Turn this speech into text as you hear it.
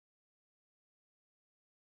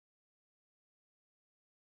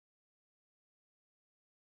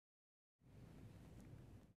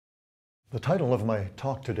The title of my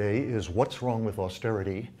talk today is What's Wrong with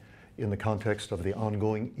Austerity in the context of the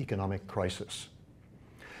ongoing economic crisis.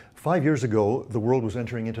 5 years ago, the world was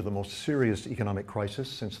entering into the most serious economic crisis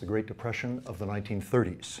since the Great Depression of the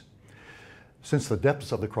 1930s. Since the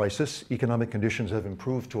depths of the crisis, economic conditions have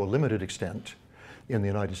improved to a limited extent in the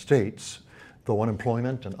United States, though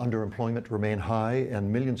unemployment and underemployment remain high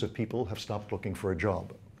and millions of people have stopped looking for a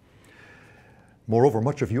job. Moreover,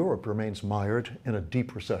 much of Europe remains mired in a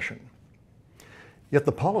deep recession. Yet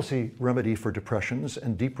the policy remedy for depressions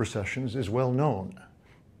and deep recessions is well known.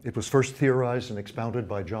 It was first theorized and expounded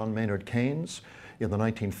by John Maynard Keynes in the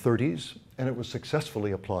 1930s, and it was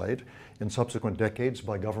successfully applied in subsequent decades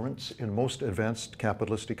by governments in most advanced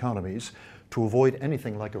capitalist economies to avoid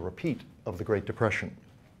anything like a repeat of the Great Depression.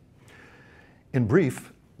 In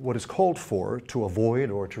brief, what is called for to avoid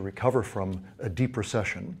or to recover from a deep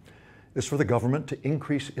recession is for the government to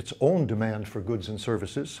increase its own demand for goods and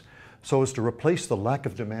services so as to replace the lack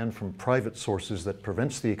of demand from private sources that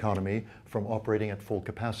prevents the economy from operating at full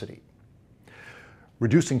capacity.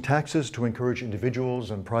 Reducing taxes to encourage individuals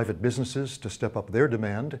and private businesses to step up their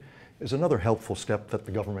demand is another helpful step that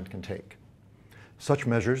the government can take. Such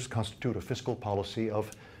measures constitute a fiscal policy of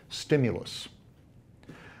stimulus.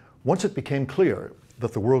 Once it became clear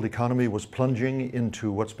that the world economy was plunging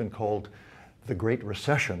into what's been called the Great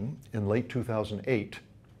Recession in late 2008,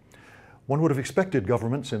 one would have expected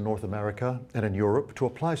governments in North America and in Europe to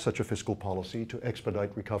apply such a fiscal policy to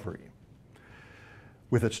expedite recovery.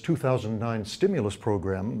 With its 2009 stimulus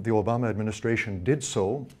program, the Obama administration did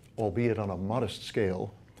so, albeit on a modest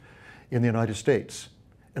scale, in the United States,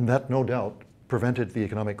 and that no doubt prevented the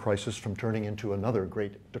economic crisis from turning into another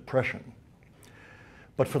Great Depression.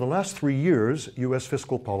 But for the last 3 years, U.S.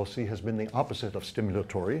 fiscal policy has been the opposite of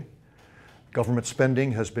stimulatory. Government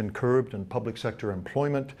spending has been curbed and public sector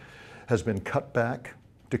employment has been cut back,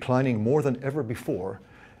 declining more than ever before,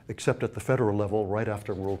 except at the federal level right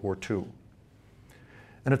after World War II.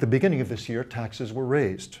 And at the beginning of this year, taxes were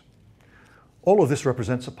raised. All of this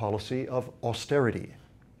represents a policy of austerity.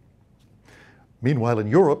 Meanwhile, in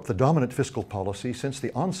Europe, the dominant fiscal policy since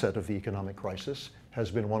the onset of the economic crisis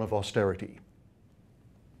has been one of austerity.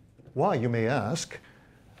 Why, you may ask,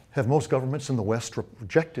 have most governments in the West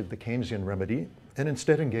rejected the Keynesian remedy and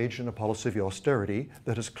instead engaged in a policy of austerity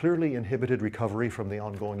that has clearly inhibited recovery from the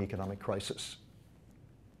ongoing economic crisis?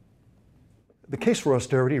 The case for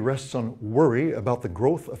austerity rests on worry about the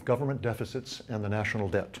growth of government deficits and the national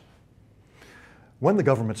debt. When the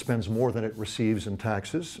government spends more than it receives in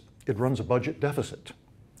taxes, it runs a budget deficit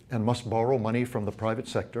and must borrow money from the private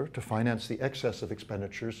sector to finance the excess of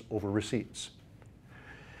expenditures over receipts.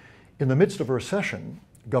 In the midst of a recession,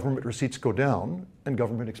 government receipts go down and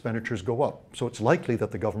government expenditures go up, so it's likely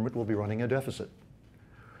that the government will be running a deficit.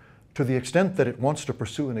 To the extent that it wants to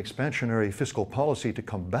pursue an expansionary fiscal policy to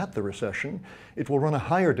combat the recession, it will run a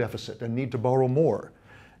higher deficit and need to borrow more,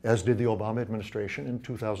 as did the Obama administration in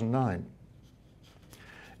 2009.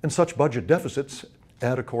 And such budget deficits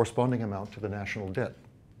add a corresponding amount to the national debt.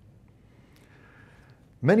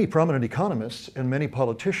 Many prominent economists and many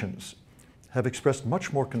politicians have expressed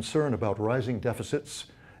much more concern about rising deficits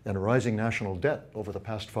and rising national debt over the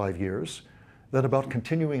past 5 years than about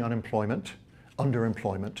continuing unemployment,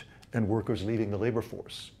 underemployment, and workers leaving the labor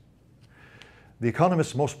force. The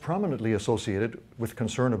economists most prominently associated with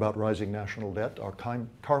concern about rising national debt are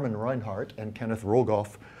Carmen Reinhart and Kenneth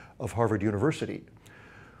Rogoff of Harvard University,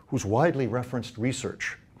 whose widely referenced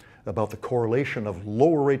research about the correlation of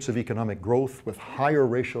lower rates of economic growth with higher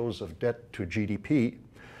ratios of debt to GDP,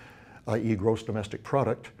 i.e. gross domestic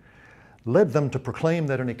product, led them to proclaim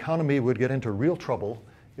that an economy would get into real trouble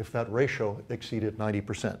if that ratio exceeded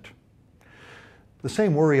 90%. The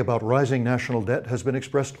same worry about rising national debt has been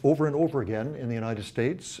expressed over and over again in the United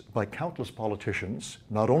States by countless politicians,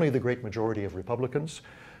 not only the great majority of Republicans,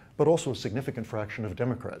 but also a significant fraction of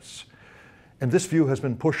Democrats. And this view has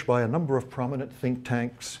been pushed by a number of prominent think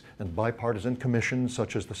tanks and bipartisan commissions,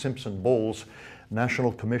 such as the Simpson-Bowles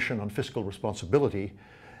National Commission on Fiscal Responsibility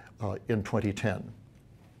in 2010.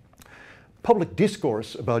 Public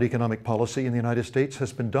discourse about economic policy in the United States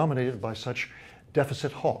has been dominated by such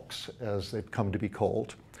deficit hawks, as they've come to be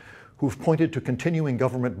called, who've pointed to continuing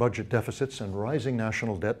government budget deficits and rising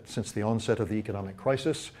national debt since the onset of the economic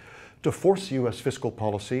crisis to force U.S. fiscal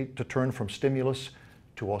policy to turn from stimulus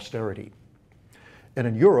to austerity. And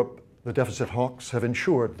in Europe, the deficit hawks have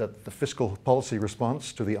ensured that the fiscal policy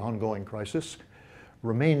response to the ongoing crisis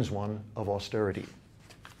remains one of austerity.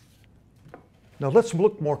 Now let's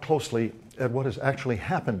look more closely at what has actually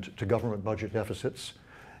happened to government budget deficits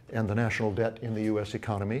and the national debt in the U.S.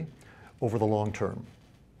 economy over the long term.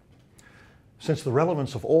 Since the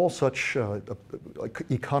relevance of all such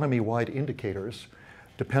economy-wide indicators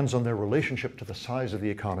depends on their relationship to the size of the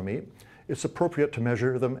economy, it's appropriate to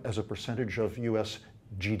measure them as a percentage of US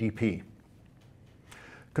GDP.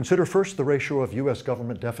 Consider first the ratio of US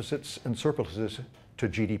government deficits and surpluses to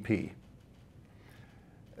GDP.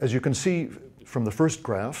 As you can see from the first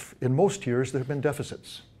graph, in most years there have been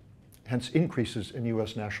deficits, hence increases in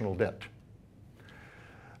US national debt.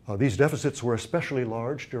 These deficits were especially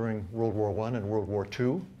large during World War I and World War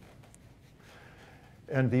II,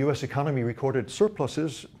 and the US economy recorded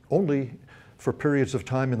surpluses only for periods of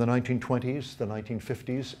time in the 1920s, the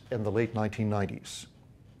 1950s, and the late 1990s.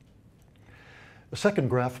 The second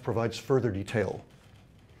graph provides further detail.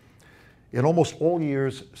 In almost all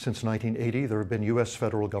years since 1980, there have been US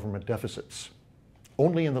federal government deficits.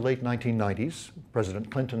 Only in the late 1990s,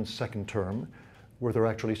 President Clinton's second term, were there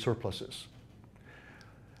actually surpluses.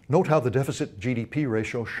 Note how the deficit GDP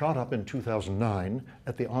ratio shot up in 2009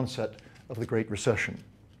 at the onset of the Great Recession.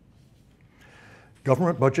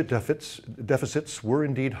 Government budget deficits were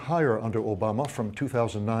indeed higher under Obama from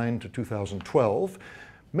 2009 to 2012,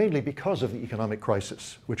 mainly because of the economic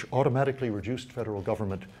crisis, which automatically reduced federal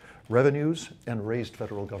government revenues and raised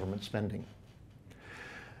federal government spending.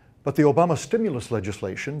 But the Obama stimulus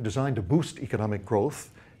legislation, designed to boost economic growth,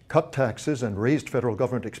 cut taxes and raised federal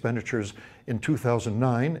government expenditures in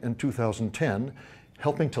 2009 and 2010,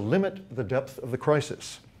 helping to limit the depth of the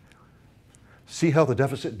crisis. See how the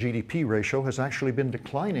deficit GDP ratio has actually been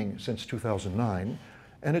declining since 2009,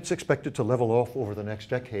 and it's expected to level off over the next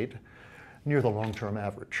decade near the long-term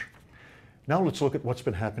average. Now let's look at what's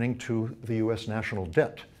been happening to the US national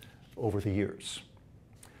debt over the years.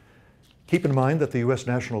 Keep in mind that the US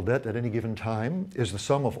national debt at any given time is the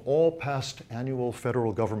sum of all past annual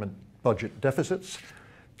federal government budget deficits,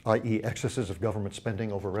 i.e. excesses of government spending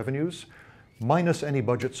over revenues, minus any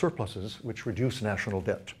budget surpluses which reduce national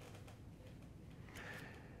debt.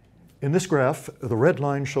 In this graph, the red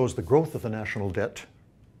line shows the growth of the national debt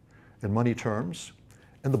in money terms,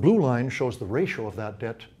 and the blue line shows the ratio of that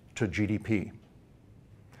debt to GDP.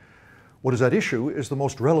 What is at issue is the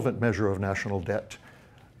most relevant measure of national debt,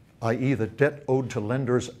 i.e. the debt owed to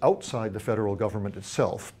lenders outside the federal government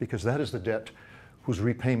itself, because that is the debt whose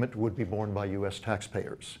repayment would be borne by US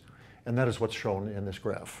taxpayers. And that is what's shown in this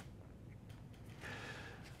graph.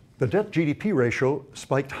 The debt-GDP ratio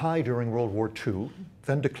spiked high during World War II,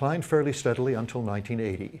 then declined fairly steadily until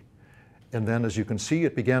 1980. And then, as you can see,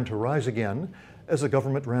 it began to rise again as the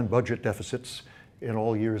government ran budget deficits in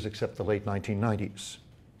all years except the late 1990s.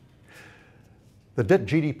 The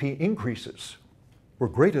debt-GDP increases were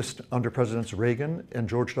greatest under Presidents Reagan and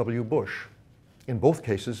George W. Bush, in both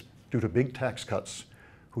cases due to big tax cuts,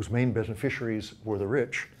 whose main beneficiaries were the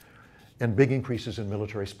rich, and big increases in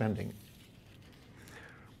military spending.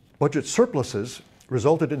 Budget surpluses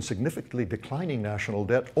resulted in significantly declining national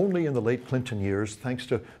debt only in the late Clinton years, thanks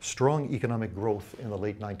to strong economic growth in the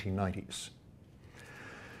late 1990s.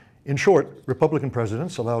 In short, Republican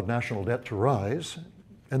presidents allowed national debt to rise,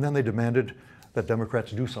 and then they demanded that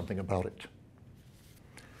Democrats do something about it.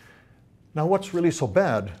 Now, what's really so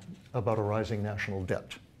bad about a rising national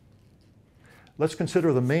debt? Let's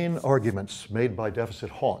consider the main arguments made by deficit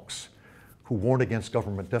hawks, who warn against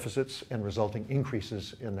government deficits and resulting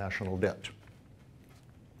increases in national debt.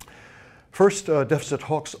 First, deficit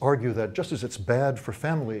hawks argue that just as it's bad for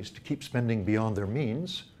families to keep spending beyond their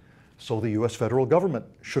means, so the US federal government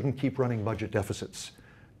shouldn't keep running budget deficits,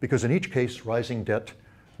 because in each case, rising debt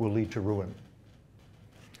will lead to ruin.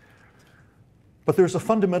 But there's a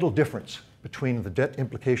fundamental difference between the debt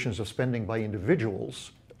implications of spending by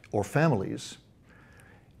individuals or families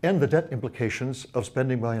and the debt implications of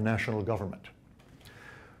spending by a national government.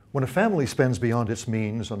 When a family spends beyond its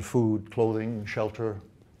means on food, clothing, shelter,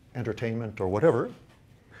 entertainment, or whatever,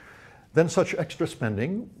 then such extra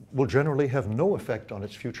spending will generally have no effect on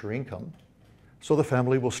its future income, so the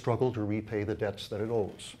family will struggle to repay the debts that it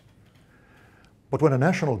owes. But when a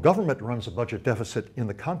national government runs a budget deficit in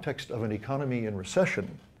the context of an economy in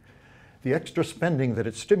recession, the extra spending that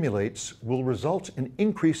it stimulates will result in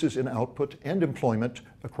increases in output and employment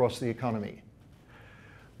across the economy,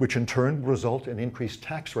 which in turn will result in increased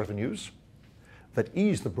tax revenues that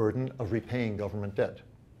ease the burden of repaying government debt.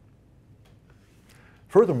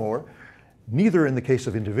 Furthermore, neither in the case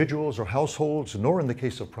of individuals or households, nor in the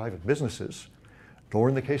case of private businesses, nor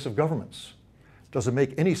in the case of governments, does it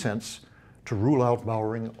make any sense to rule out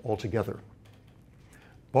borrowing altogether.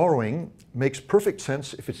 Borrowing makes perfect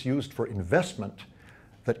sense if it's used for investment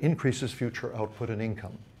that increases future output and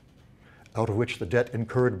income, out of which the debt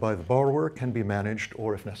incurred by the borrower can be managed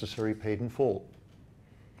or, if necessary, paid in full.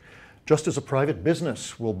 Just as a private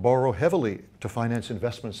business will borrow heavily to finance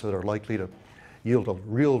investments that are likely to yield a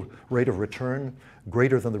real rate of return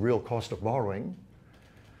greater than the real cost of borrowing,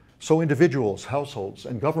 so individuals, households,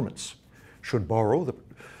 and governments should borrow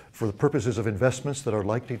for the purposes of investments that are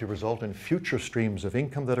likely to result in future streams of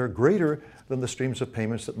income that are greater than the streams of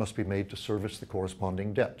payments that must be made to service the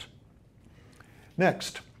corresponding debt.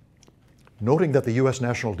 Next, noting that the US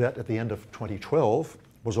national debt at the end of 2012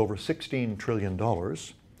 was over $16 trillion,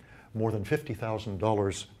 more than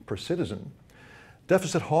 $50,000 per citizen,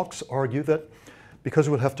 deficit hawks argue that because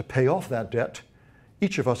we'll have to pay off that debt,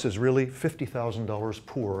 each of us is really $50,000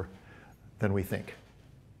 poorer than we think.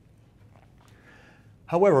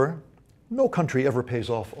 However, no country ever pays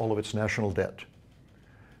off all of its national debt,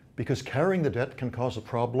 because carrying the debt can cause a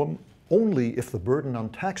problem only if the burden on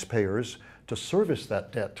taxpayers to service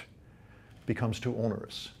that debt becomes too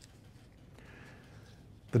onerous.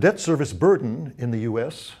 The debt service burden in the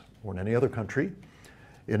US, or in any other country,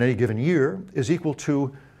 in any given year is equal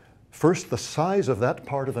to, first, the size of that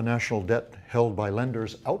part of the national debt held by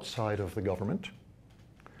lenders outside of the government,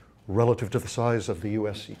 relative to the size of the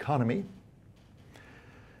US economy,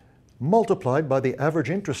 multiplied by the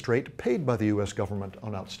average interest rate paid by the US government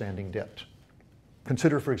on outstanding debt.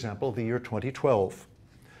 Consider, for example, the year 2012.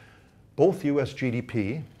 Both US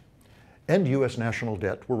GDP and US national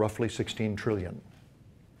debt were roughly $16 trillion.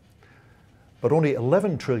 But only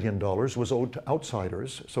 $11 trillion was owed to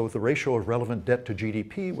outsiders, so the ratio of relevant debt to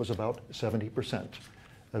GDP was about 70%,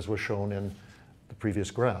 as was shown in the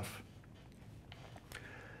previous graph.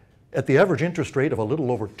 At the average interest rate of a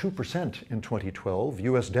little over 2% in 2012,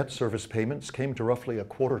 US debt service payments came to roughly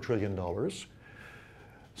 $250 billion.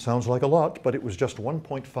 Sounds like a lot, but it was just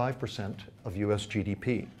 1.5% of US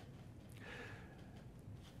GDP.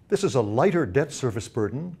 This is a lighter debt service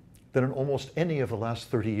burden than in almost any of the last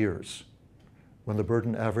 30 years, when the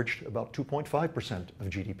burden averaged about 2.5% of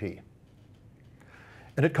GDP.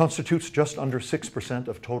 And it constitutes just under 6%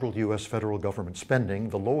 of total US federal government spending,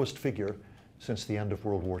 the lowest figure since the end of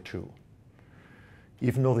World War II.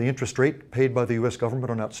 Even though the interest rate paid by the US government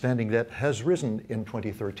on outstanding debt has risen in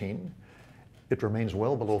 2013, it remains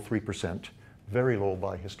well below 3%, very low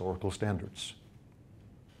by historical standards.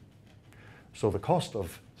 So the cost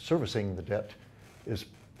of servicing the debt is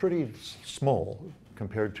pretty small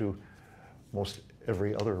compared to most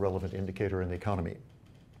every other relevant indicator in the economy.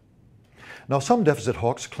 Now, some deficit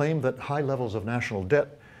hawks claim that high levels of national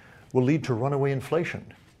debt will lead to runaway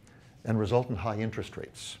inflation and result in high interest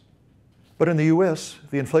rates. But in the US,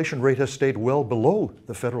 the inflation rate has stayed well below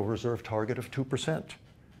the Federal Reserve target of 2%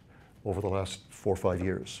 over the last 4 or 5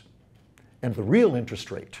 years. And the real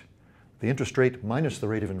interest rate, the interest rate minus the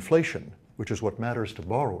rate of inflation, which is what matters to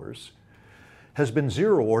borrowers, has been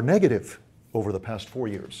 0 or negative over the past 4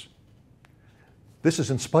 years. This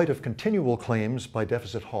is in spite of continual claims by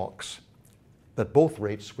deficit hawks that both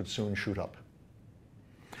rates would soon shoot up.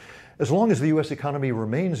 As long as the US economy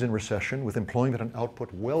remains in recession with employment and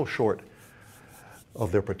output well short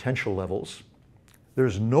of their potential levels,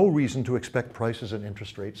 there's no reason to expect prices and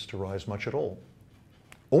interest rates to rise much at all.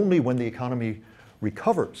 Only when the economy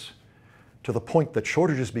recovers to the point that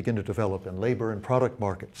shortages begin to develop in labor and product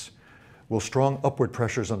markets will strong upward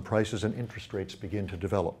pressures on prices and interest rates begin to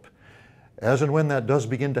develop. As and when that does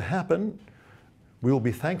begin to happen, we will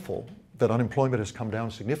be thankful that unemployment has come down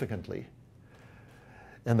significantly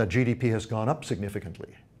and that GDP has gone up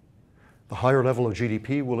significantly. The higher level of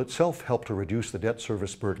GDP will itself help to reduce the debt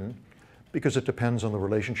service burden because it depends on the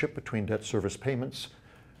relationship between debt service payments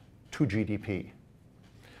to GDP.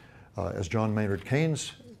 As John Maynard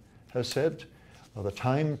Keynes has said, the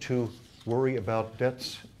time to worry about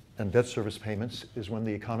debts and debt service payments is when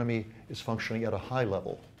the economy is functioning at a high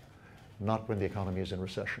level, not when the economy is in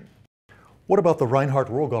recession. What about the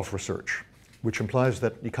Reinhart-Rogoff research, which implies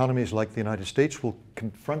that economies like the United States will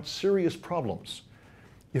confront serious problems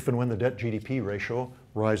if and when the debt-GDP ratio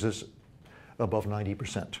rises above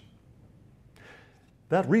 90%.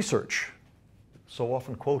 That research, so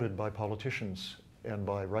often quoted by politicians and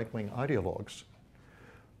by right-wing ideologues,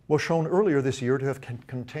 was shown earlier this year to have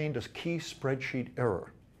contained a key spreadsheet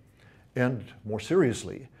error, and more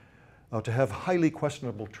seriously, to have highly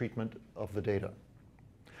questionable treatment of the data.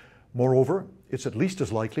 Moreover, it's at least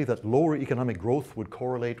as likely that lower economic growth would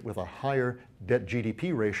correlate with a higher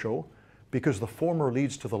debt-GDP ratio because the former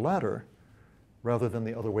leads to the latter rather than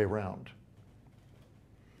the other way around.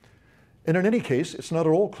 And in any case, it's not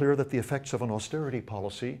at all clear that the effects of an austerity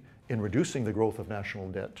policy in reducing the growth of national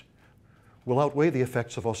debt will outweigh the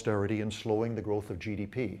effects of austerity in slowing the growth of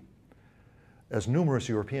GDP, as numerous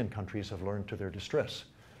European countries have learned to their distress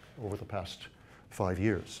over the past 5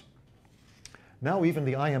 years. Now even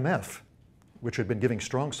the IMF, which had been giving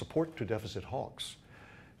strong support to deficit hawks,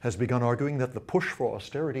 has begun arguing that the push for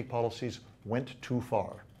austerity policies went too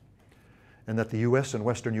far, and that the US and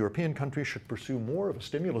Western European countries should pursue more of a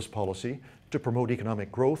stimulus policy to promote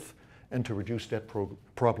economic growth and to reduce debt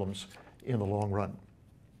problems in the long run.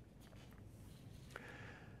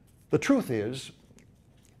 The truth is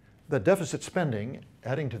that deficit spending,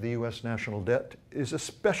 adding to the US national debt, is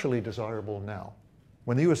especially desirable now.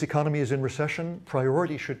 When the US economy is in recession,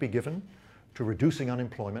 priority should be given to reducing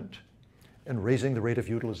unemployment and raising the rate of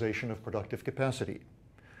utilization of productive capacity,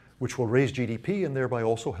 which will raise GDP and thereby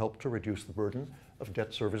also help to reduce the burden of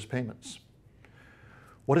debt service payments.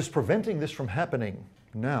 What is preventing this from happening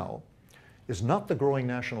now is not the growing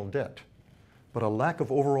national debt, but a lack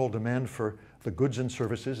of overall demand for the goods and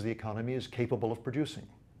services the economy is capable of producing.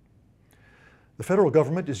 The federal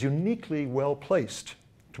government is uniquely well placed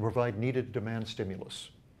to provide needed demand stimulus,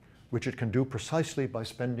 which it can do precisely by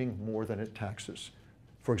spending more than it taxes.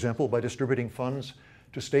 For example, by distributing funds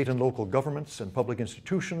to state and local governments and public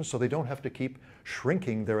institutions so they don't have to keep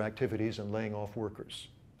shrinking their activities and laying off workers,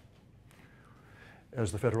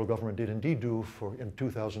 as the federal government did indeed do in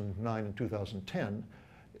 2009 and 2010,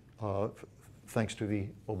 thanks to the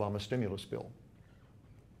Obama stimulus bill.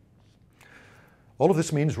 All of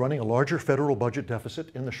this means running a larger federal budget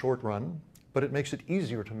deficit in the short run, but it makes it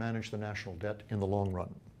easier to manage the national debt in the long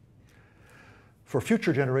run. For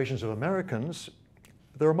future generations of Americans,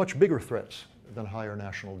 there are much bigger threats than higher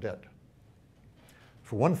national debt.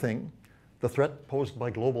 For one thing, the threat posed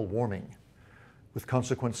by global warming, with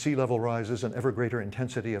consequent sea level rises and ever greater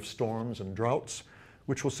intensity of storms and droughts,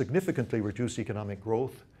 which will significantly reduce economic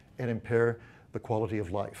growth and impair the quality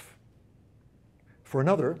of life. For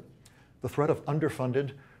another, the threat of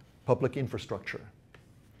underfunded public infrastructure.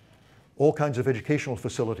 All kinds of educational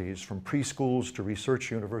facilities, from preschools to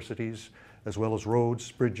research universities, as well as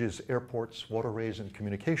roads, bridges, airports, waterways, and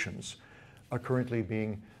communications, are currently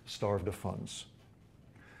being starved of funds,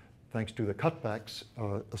 thanks to the cutbacks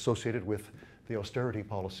associated with the austerity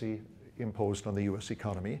policy imposed on the US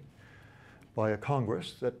economy by a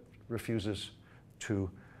Congress that refuses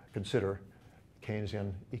to consider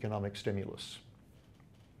Keynesian economic stimulus.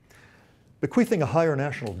 Bequeathing a higher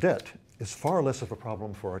national debt is far less of a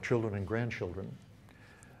problem for our children and grandchildren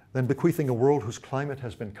than bequeathing a world whose climate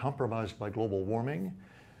has been compromised by global warming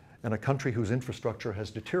and a country whose infrastructure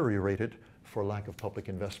has deteriorated for lack of public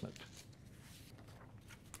investment.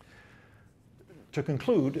 To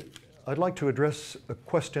conclude, I'd like to address a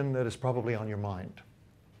question that is probably on your mind.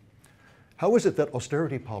 How is it that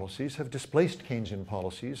austerity policies have displaced Keynesian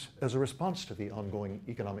policies as a response to the ongoing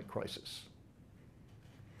economic crisis?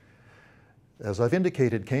 As I've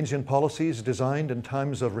indicated, Keynesian policies designed in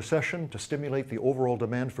times of recession to stimulate the overall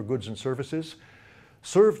demand for goods and services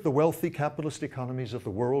served the wealthy capitalist economies of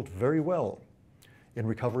the world very well in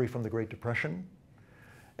recovery from the Great Depression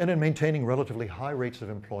and in maintaining relatively high rates of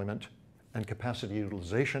employment and capacity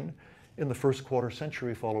utilization in the first quarter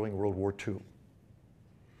century following World War II.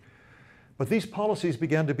 But these policies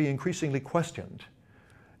began to be increasingly questioned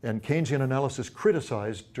and Keynesian analysis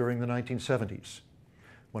criticized during the 1970s,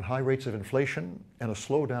 when high rates of inflation and a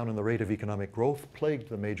slowdown in the rate of economic growth plagued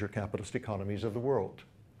the major capitalist economies of the world.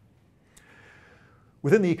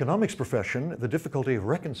 Within the economics profession, the difficulty of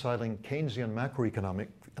reconciling Keynesian macroeconomic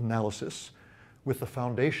analysis with the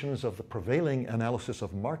foundations of the prevailing analysis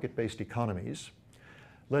of market-based economies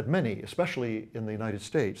led many, especially in the United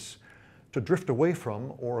States, to drift away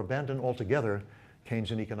from or abandon altogether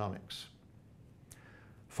Keynesian economics.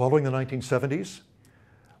 Following the 1970s,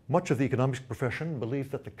 much of the economics profession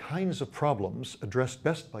believed that the kinds of problems addressed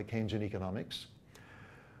best by Keynesian economics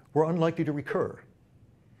were unlikely to recur,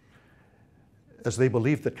 as they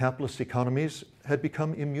believed that capitalist economies had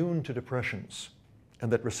become immune to depressions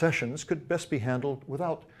and that recessions could best be handled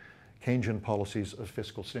without Keynesian policies of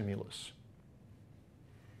fiscal stimulus.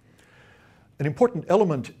 An important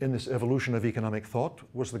element in this evolution of economic thought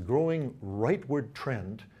was the growing rightward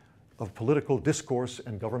trend of political discourse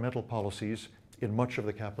and governmental policies in much of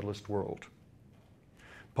the capitalist world.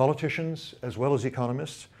 Politicians, as well as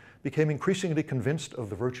economists, became increasingly convinced of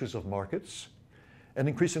the virtues of markets and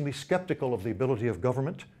increasingly skeptical of the ability of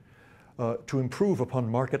government to improve upon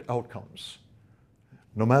market outcomes,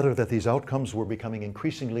 no matter that these outcomes were becoming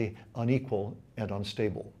increasingly unequal and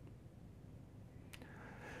unstable.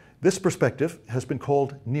 This perspective has been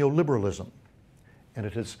called neoliberalism, and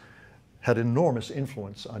it has had enormous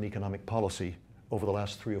influence on economic policy over the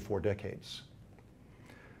last 3 or 4 decades.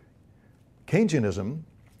 Keynesianism,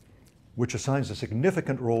 which assigns a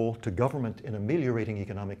significant role to government in ameliorating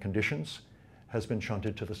economic conditions, has been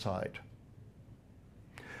shunted to the side.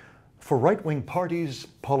 For right-wing parties,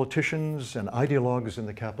 politicians, and ideologues in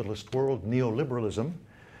the capitalist world, neoliberalism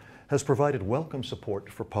has provided welcome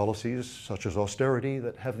support for policies such as austerity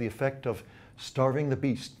that have the effect of starving the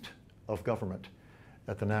beast of government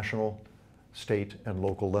at the national, state, and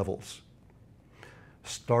local levels.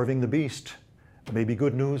 Starving the beast may be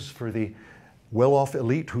good news for the well-off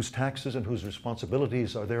elite whose taxes and whose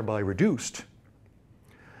responsibilities are thereby reduced,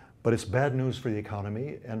 but it's bad news for the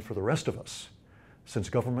economy and for the rest of us, since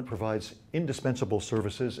government provides indispensable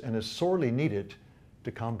services and is sorely needed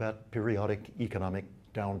to combat periodic economic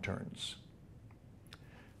downturns.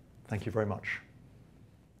 Thank you very much.